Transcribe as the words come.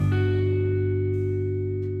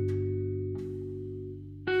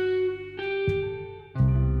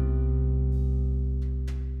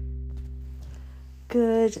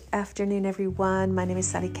Good afternoon, everyone. My name is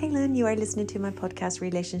Sally Kalen. You are listening to my podcast,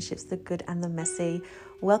 Relationships, the Good and the Messy.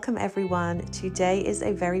 Welcome, everyone. Today is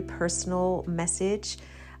a very personal message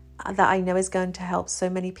that I know is going to help so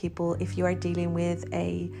many people if you are dealing with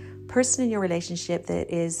a person in your relationship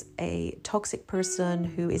that is a toxic person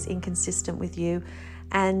who is inconsistent with you,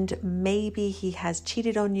 and maybe he has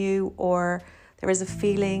cheated on you, or there is a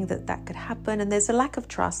feeling that could happen and there's a lack of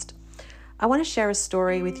trust. I want to share a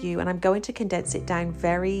story with you, and I'm going to condense it down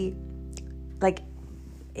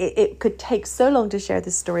it could take so long to share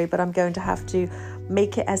this story, but I'm going to have to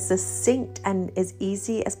make it as succinct and as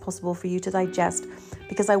easy as possible for you to digest,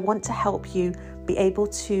 because I want to help you be able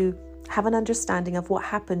to have an understanding of what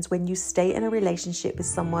happens when you stay in a relationship with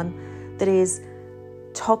someone that is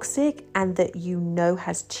toxic and that you know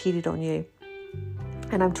has cheated on you.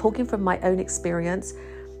 And I'm talking from my own experience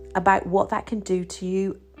about what that can do to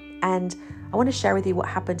you. And I want to share with you what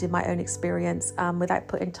happened in my own experience without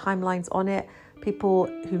putting timelines on it. People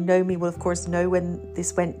who know me will, of course, know when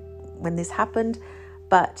this happened.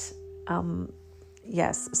 But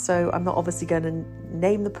yes, so I'm not obviously going to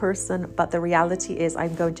name the person, but the reality is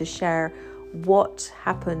I'm going to share what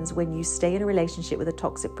happens when you stay in a relationship with a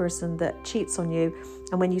toxic person that cheats on you,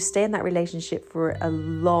 and when you stay in that relationship for a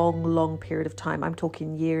long, long period of time. I'm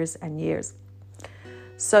talking years and years.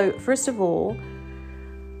 So first of all,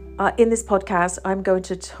 in this podcast, I'm going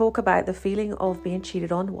to talk about the feeling of being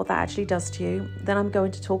cheated on, what that actually does to you. Then I'm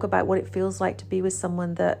going to talk about what it feels like to be with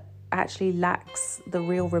someone that actually lacks the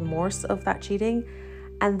real remorse of that cheating.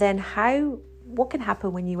 And then what can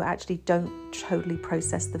happen when you actually don't totally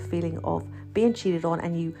process the feeling of being cheated on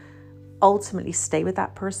and you ultimately stay with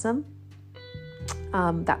that person.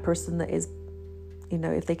 That person that is,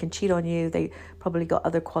 if they can cheat on you, they probably got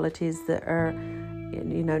other qualities that are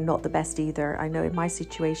not the best either. I know in my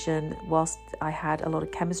situation, whilst I had a lot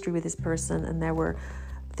of chemistry with this person and there were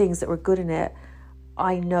things that were good in it,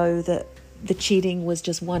 I know that the cheating was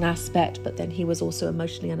just one aspect, but then he was also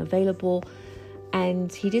emotionally unavailable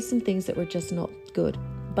and he did some things that were just not good.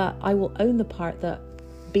 But I will own the part that,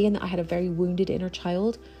 being that I had a very wounded inner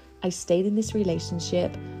child, I stayed in this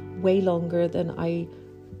relationship way longer than I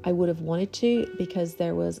would have wanted to, because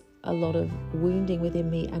there was a lot of wounding within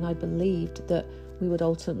me, and I believed that we would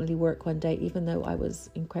ultimately work one day, even though I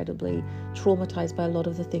was incredibly traumatized by a lot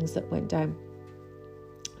of the things that went down.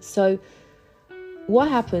 So what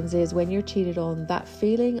happens is when you're cheated on, that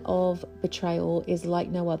feeling of betrayal is like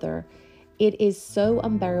no other. It is so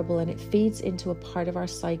unbearable, and it feeds into a part of our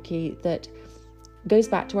psyche that goes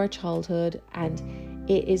back to our childhood, and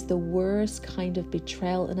it is the worst kind of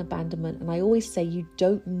betrayal and abandonment. And I always say you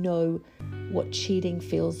don't know what cheating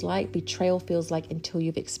feels like, betrayal feels like, until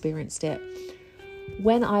you've experienced it.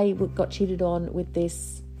 When I got cheated on with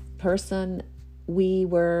this person, we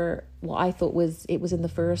were, I thought it was in the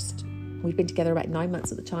first, we'd been together about 9 months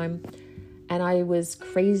at the time, and I was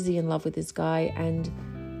crazy in love with this guy, and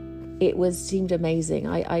seemed amazing.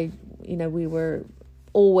 We were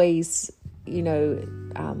always,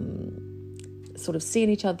 sort of seeing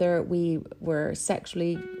each other. We were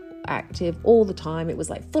sexually active all the time. It was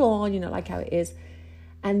like full on, like how it is.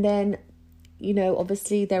 And then,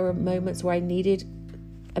 obviously there were moments where I needed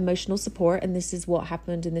emotional support, and this is what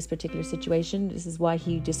happened in this particular situation. This is why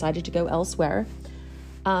he decided to go elsewhere.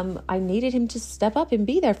 I needed him to step up and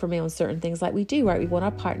be there for me on certain things, like we do, right? We want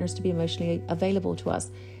our partners to be emotionally available to us.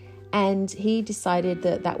 And he decided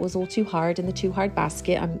that was all too hard, in the too hard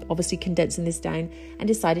basket. I'm obviously condensing this down, and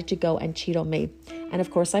decided to go and cheat on me. And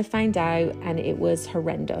of course I found out, and it was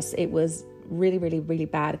horrendous. It was really, really, really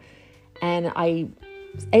bad. And I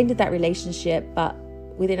ended that relationship, but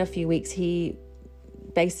within a few weeks, he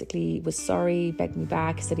basically was sorry, begged me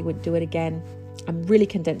back, said he wouldn't do it again. I'm really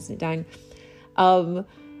condensing it down.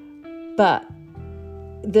 But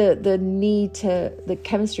the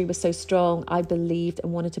chemistry was so strong, I believed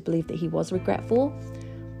and wanted to believe that he was regretful.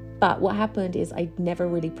 But what happened is I never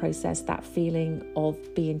really processed that feeling of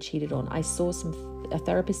being cheated on. I saw a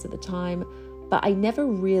therapist at the time, but I never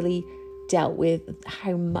really dealt with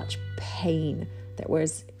how much pain that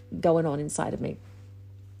was going on inside of me.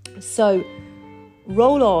 So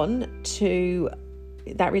roll on to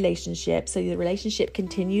that relationship. So the relationship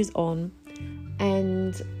continues on,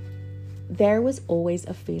 and there was always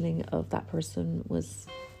a feeling of that person was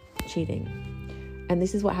cheating. And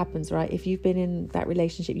this is what happens, right? If you've been in that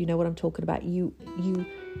relationship, you know what I'm talking about.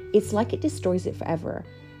 It's like it destroys it forever.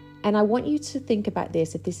 And I want you to think about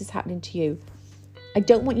this. If this is happening to you, I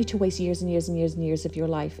don't want you to waste years and years and years and years of your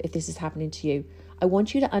life if this is happening to you. I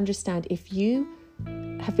want you to understand, if you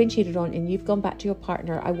have been cheated on and you've gone back to your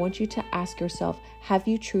partner, I want you to ask yourself, have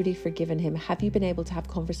you truly forgiven him? Have you been able to have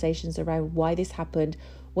conversations around why this happened?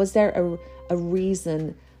 Was there a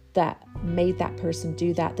reason that made that person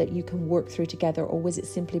do that you can work through together? Or was it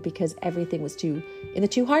simply because everything was in the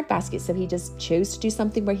too hard basket, so he just chose to do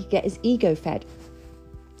something where he could get his ego fed?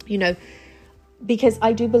 Because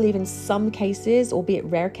I do believe in some cases, albeit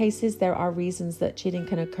rare cases, there are reasons that cheating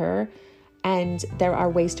can occur and there are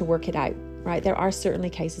ways to work it out, right? There are certainly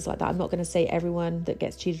cases like that. I'm not going to say everyone that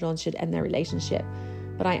gets cheated on should end their relationship,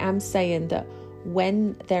 but I am saying that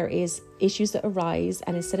when there is issues that arise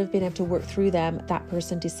and instead of being able to work through them, that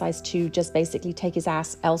person decides to just basically take his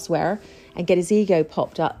ass elsewhere and get his ego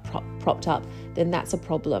propped up, then that's a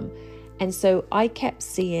problem. And so I kept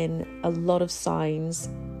seeing a lot of signs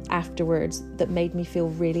afterwards that made me feel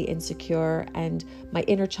really insecure, and my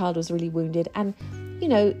inner child was really wounded. And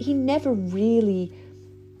he never really,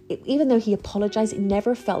 even though he apologized, it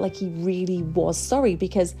never felt like he really was sorry,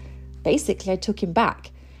 because basically I took him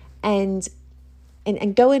back. And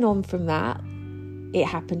going on from that, it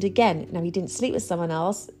happened again. Now, he didn't sleep with someone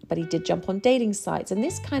else, but he did jump on dating sites. And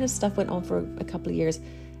this kind of stuff went on for a couple of years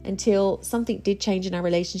until something did change in our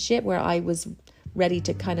relationship, where I was ready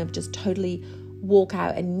to kind of just totally walk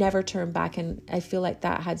out and never turn back. And I feel like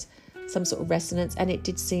that had some sort of resonance, and it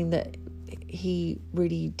did seem that he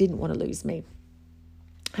really didn't want to lose me.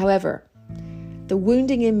 However, the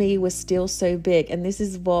wounding in me was still so big. And this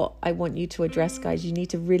is what I want you to address, guys. You need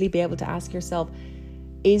to really be able to ask yourself,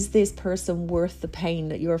 is this person worth the pain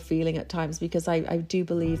that you're feeling at times? Because I do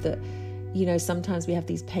believe that, sometimes we have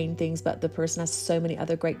these pain things, but the person has so many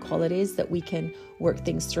other great qualities that we can work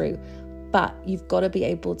things through. But you've got to be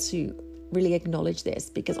able to really acknowledge this,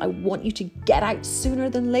 because I want you to get out sooner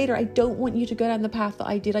than later. I don't want you to go down the path that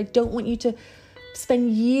I did. I don't want you to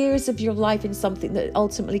spend years of your life in something that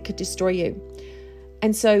ultimately could destroy you.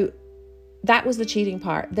 And so that was the cheating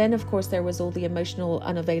part. Then, of course, there was all the emotional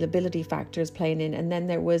unavailability factors playing in. And then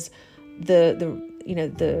there was the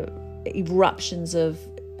eruptions of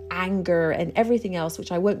anger and everything else,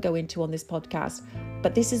 which I won't go into on this podcast.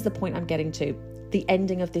 But this is the point I'm getting to, the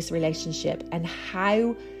ending of this relationship and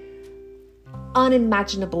how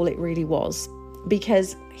unimaginable it really was.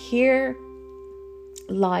 Because here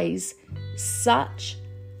lies such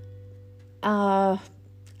a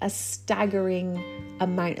staggering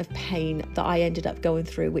amount of pain that I ended up going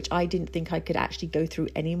through, which I didn't think I could actually go through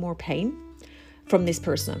any more pain from this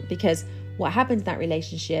person. Because what happened in that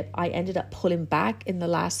relationship, I ended up pulling back in the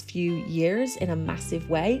last few years in a massive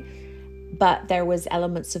way. But there was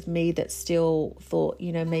elements of me that still thought,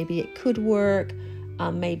 maybe it could work.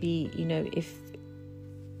 Maybe, if,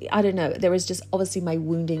 I don't know, there was just, obviously my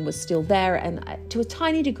wounding was still there, and to a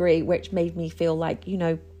tiny degree, which made me feel like,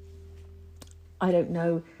 I don't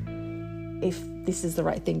know if this is the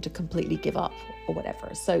right thing to completely give up or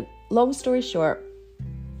whatever. So long story short,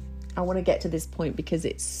 I want to get to this point because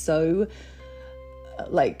it's so,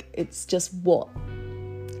 it's just what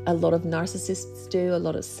a lot of narcissists do, a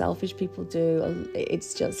lot of selfish people do.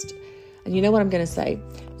 It's just, and you know what I'm going to say.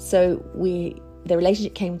 So the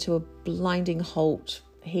relationship came to a blinding halt.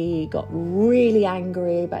 He got really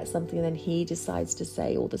angry about something, and then he decides to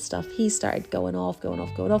say all the stuff. He started going off. The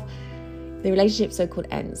relationship so-called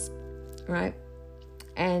ends, right?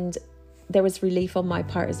 And there was relief on my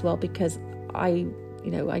part as well, because I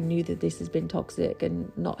knew that this has been toxic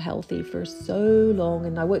and not healthy for so long.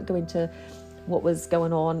 And I won't go into what was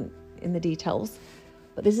going on in the details,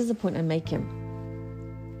 but this is the point I'm making.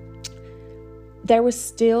 There was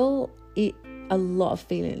still a lot of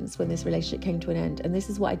feelings when this relationship came to an end. And this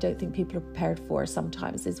is what I don't think people are prepared for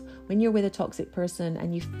sometimes, is when you're with a toxic person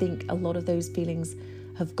and you think a lot of those feelings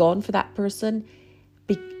have gone for that person,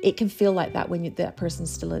 it can feel like that when that person's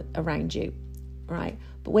still around you, right?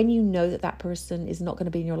 But when you know that person is not going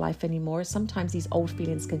to be in your life anymore, sometimes these old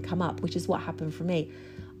feelings can come up, which is what happened for me.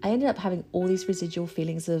 I ended up having all these residual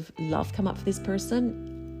feelings of love come up for this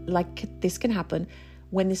person. Like, this can happen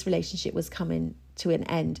when this relationship was coming to an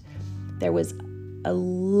end. There was a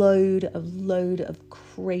load of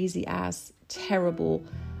crazy ass, terrible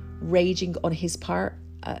raging on his part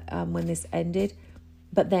when this ended.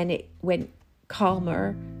 But then it went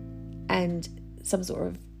calmer, and some sort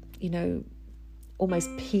of,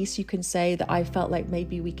 almost peace, you can say, that I felt like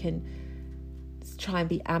maybe we can try and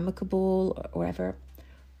be amicable or whatever.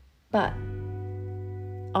 But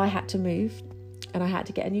I had to move, and I had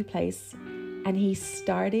to get a new place, and he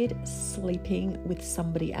started sleeping with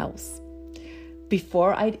somebody else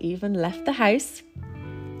before I'd even left the house.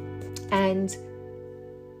 And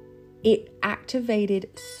it activated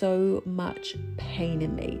so much pain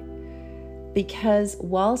in me, because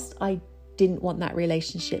whilst I didn't want that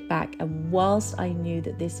relationship back. And whilst I knew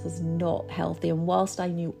that this was not healthy, and whilst I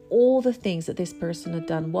knew all the things that this person had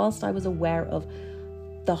done, whilst I was aware of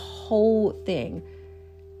the whole thing,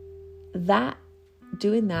 that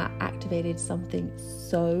doing that activated something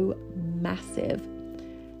so massive.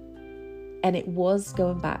 And it was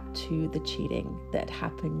going back to the cheating that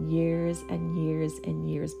happened years and years and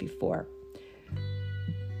years before.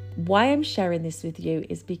 Why I'm sharing this with you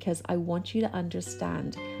is because I want you to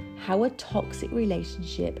understand how a toxic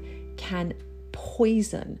relationship can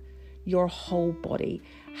poison your whole body,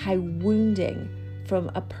 how wounding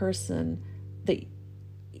from a person that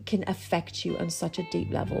can affect you on such a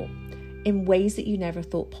deep level in ways that you never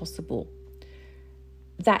thought possible.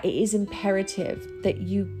 That it is imperative that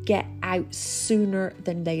you get out sooner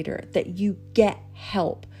than later, that you get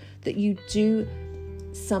help, that you do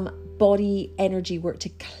some body energy work to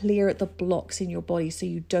clear the blocks in your body so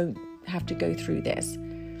you don't have to go through this.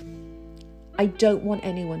 I don't want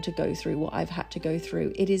anyone to go through what I've had to go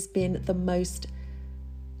through. It has been the most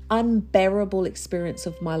unbearable experience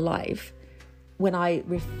of my life when I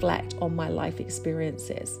reflect on my life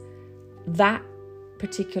experiences. That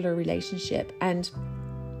particular relationship, and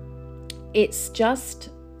it's just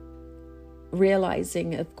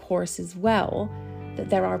realizing, of course, as well, that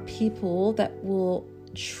there are people that will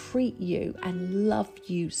treat you and love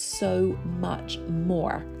you so much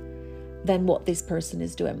more than what this person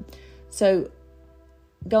is doing. So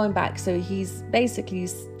going back, so he's basically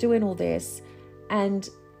doing all this, and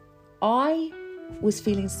I was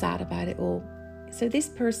feeling sad about it all. So this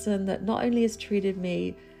person that not only has treated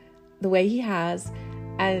me the way he has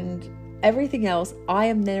and everything else, I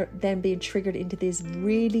am there then being triggered into this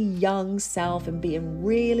really young self and being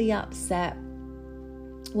really upset.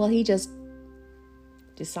 Well, he just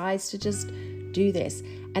decides to just do this.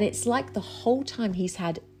 And it's like the whole time he's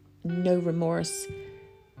had no remorse,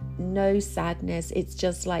 no sadness. It's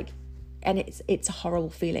just like, and it's a horrible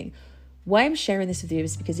feeling. Why I'm sharing this with you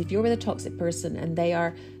is because if you're with a toxic person and they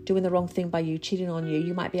are doing the wrong thing by you, cheating on you,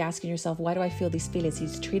 you might be asking yourself, why do I feel these feelings?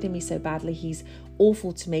 He's treating me so badly. He's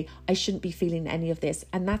awful to me. I shouldn't be feeling any of this.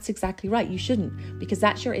 And that's exactly right. You shouldn't, because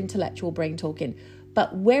that's your intellectual brain talking.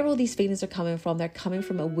 But where all these feelings are coming from, they're coming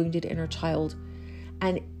from a wounded inner child.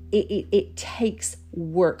 And it takes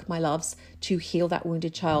work, my loves, to heal that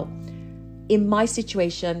wounded child. In my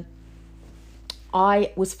situation,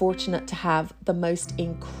 I was fortunate to have the most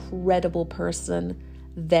incredible person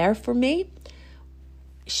there for me.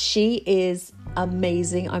 She is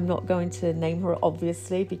amazing. I'm not going to name her,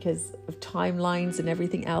 obviously, because of timelines and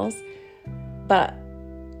everything else. But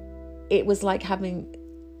it was like having...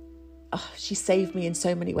 she saved me in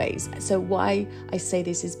so many ways. So why I say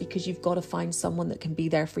this is because you've got to find someone that can be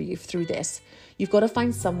there for you through this. You've got to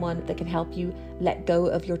find someone that can help you let go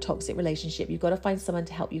of your toxic relationship. You've got to find someone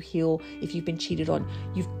to help you heal if you've been cheated on.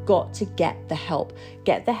 You've got to get the help.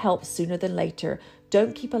 Get the help sooner than later.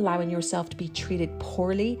 Don't keep allowing yourself to be treated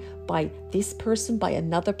poorly by this person, by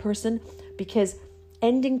another person, because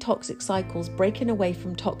ending toxic cycles, breaking away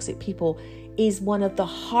from toxic people is one of the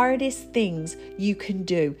hardest things you can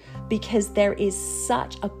do, because there is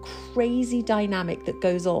such a crazy dynamic that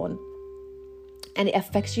goes on and it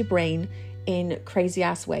affects your brain in crazy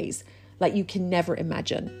ass ways like you can never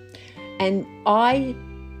imagine. And I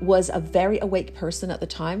was a very awake person at the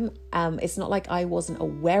time. It's not like I wasn't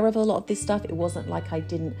aware of a lot of this stuff. It wasn't like I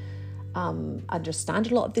didn't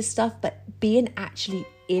understand a lot of this stuff, but being actually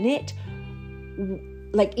in it,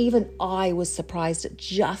 like even I was surprised at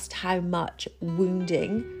just how much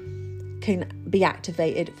wounding can be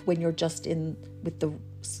activated when you're just in with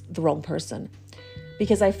the wrong person.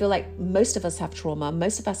 Because I feel like most of us have trauma,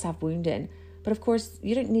 most of us have wounding, but of course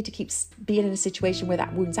you don't need to keep being in a situation where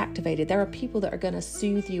that wound's activated. There are people that are going to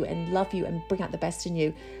soothe you and love you and bring out the best in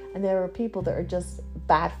you, and there are people that are just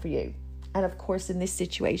bad for you. And of course in this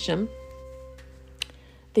situation,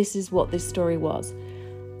 this is what this story was.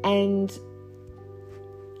 And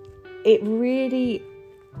it really,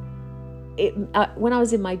 when I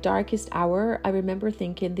was in my darkest hour, I remember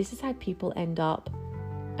thinking, this is how people end up.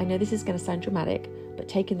 I know this is going to sound dramatic, but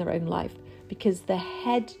taking their own life, because the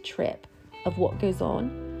head trip of what goes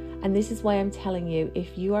on. And this is why I'm telling you,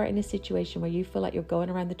 if you are in a situation where you feel like you're going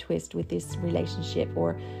around the twist with this relationship,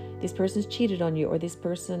 or this person's cheated on you, or this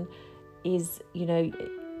person is,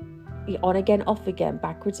 on again, off again,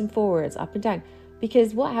 backwards and forwards, up and down.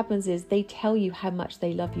 Because what happens is they tell you how much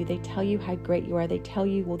they love you. They tell you how great you are. They tell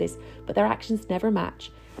you all this, but their actions never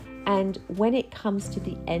match. And when it comes to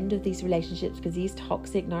the end of these relationships, because these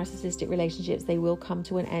toxic, narcissistic relationships, they will come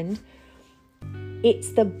to an end.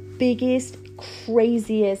 It's the biggest,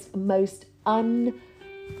 craziest, most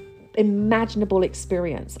imaginable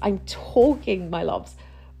experience. I'm talking, my loves.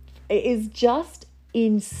 It is just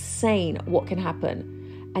insane what can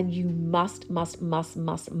happen. And you must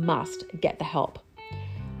get the help.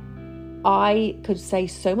 I could say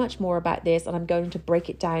so much more about this, and I'm going to break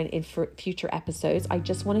it down in future episodes. I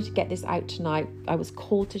just wanted to get this out tonight. I was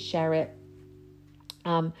called to share it.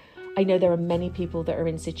 I know there are many people that are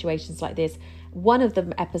in situations like this. One of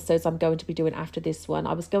the episodes I'm going to be doing after this one,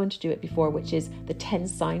 I was going to do it before, which is the 10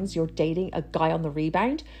 signs you're dating a guy on the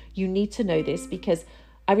rebound. You need to know this, because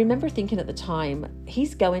I remember thinking at the time,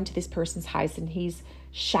 he's going to this person's house and he's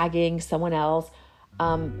shagging someone else.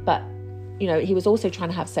 But, you know, he was also trying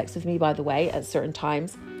to have sex with me, by the way, at certain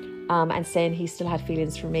times, and saying he still had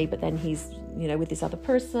feelings for me, but then he's, you know, with this other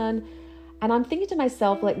person. And I'm thinking to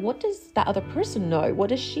myself, like, what does that other person know? What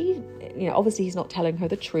does she, you know, obviously he's not telling her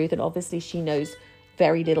the truth, and obviously she knows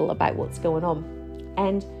very little about what's going on.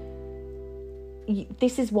 And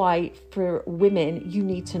this is why for women, you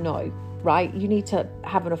need to know, right? You need to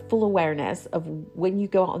have a full awareness of when you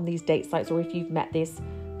go out on these date sites, or if you've met this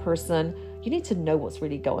person, you need to know what's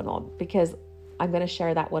really going on, because I'm going to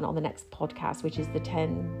share that one on the next podcast, which is the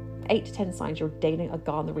 8 to 10 signs you're dating a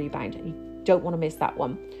guy on the rebound. And you don't want to miss that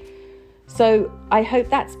one. So I hope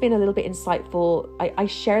that's been a little bit insightful. I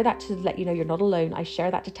share that to let you know you're not alone. I share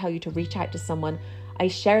that to tell you to reach out to someone. I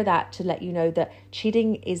share that to let you know that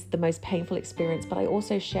cheating is the most painful experience. But I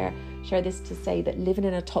also share this to say that living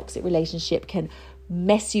in a toxic relationship can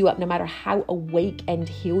mess you up, no matter how awake and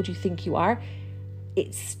healed you think you are.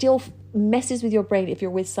 It still messes with your brain if you're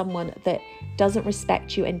with someone that doesn't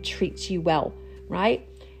respect you and treats you well, right?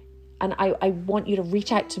 And I want you to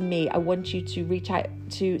reach out to me. I want you to reach out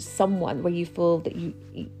to someone where you feel that you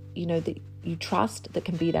know, that you trust, that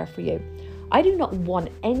can be there for you. I do not want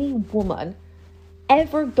any woman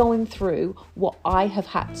ever going through what I have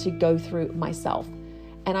had to go through myself.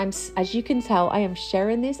 And as you can tell, I am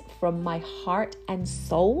sharing this from my heart and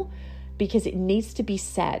soul, because it needs to be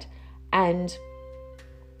said. And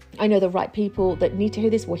I know the right people that need to hear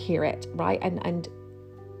this will hear it, right? And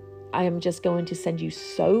I am just going to send you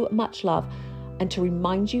so much love, and to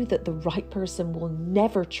remind you that the right person will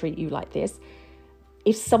never treat you like this.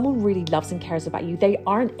 If someone really loves and cares about you, they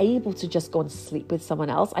aren't able to just go and sleep with someone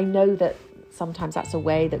else. I know that sometimes that's a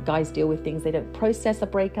way that guys deal with things. They don't process a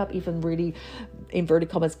breakup. Even really, inverted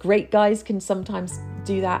commas, great guys can sometimes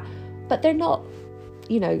do that, but they're not,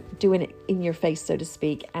 you know, doing it in your face, so to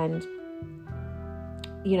speak. And,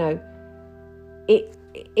 you know,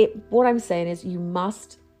 what I'm saying is, you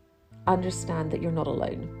must understand that you're not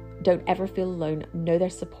alone. Don't ever feel alone. Know their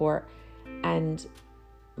support and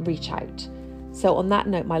reach out. So on that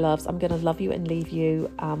note, my loves, I'm going to love you and leave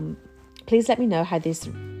you. Please let me know how this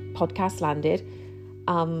podcast landed.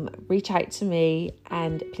 Reach out to me,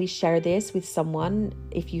 and please share this with someone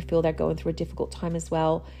if you feel they're going through a difficult time as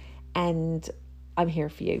well. And I'm here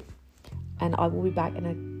for you. And I will be back in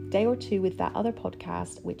a day or two with that other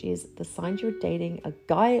podcast, which is the signs you're dating a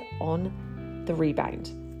guy on the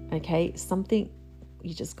rebound. Okay, something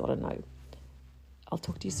you just got to know. I'll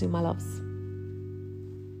talk to you soon, my loves.